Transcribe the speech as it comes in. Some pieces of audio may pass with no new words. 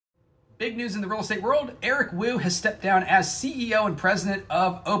Big news in the real estate world, Eric Wu has stepped down as CEO and president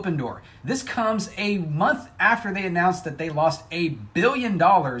of Opendoor. This comes a month after they announced that they lost $1 billion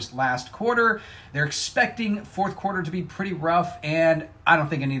last quarter. They're expecting fourth quarter to be pretty rough, and I don't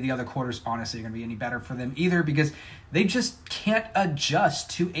think any of the other quarters honestly are going to be any better for them either because they just can't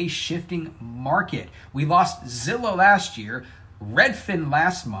adjust to a shifting market. We lost Zillow last year, Redfin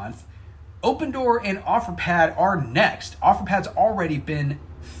last month. Opendoor and Offerpad are next. Offerpad's already been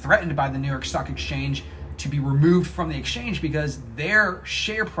threatened by the New York Stock Exchange to be removed from the exchange because their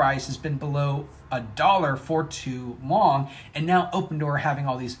share price has been below $1 for too long. And now Opendoor having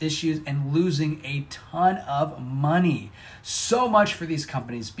all these issues and losing a ton of money. So much for these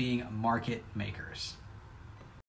companies being market makers.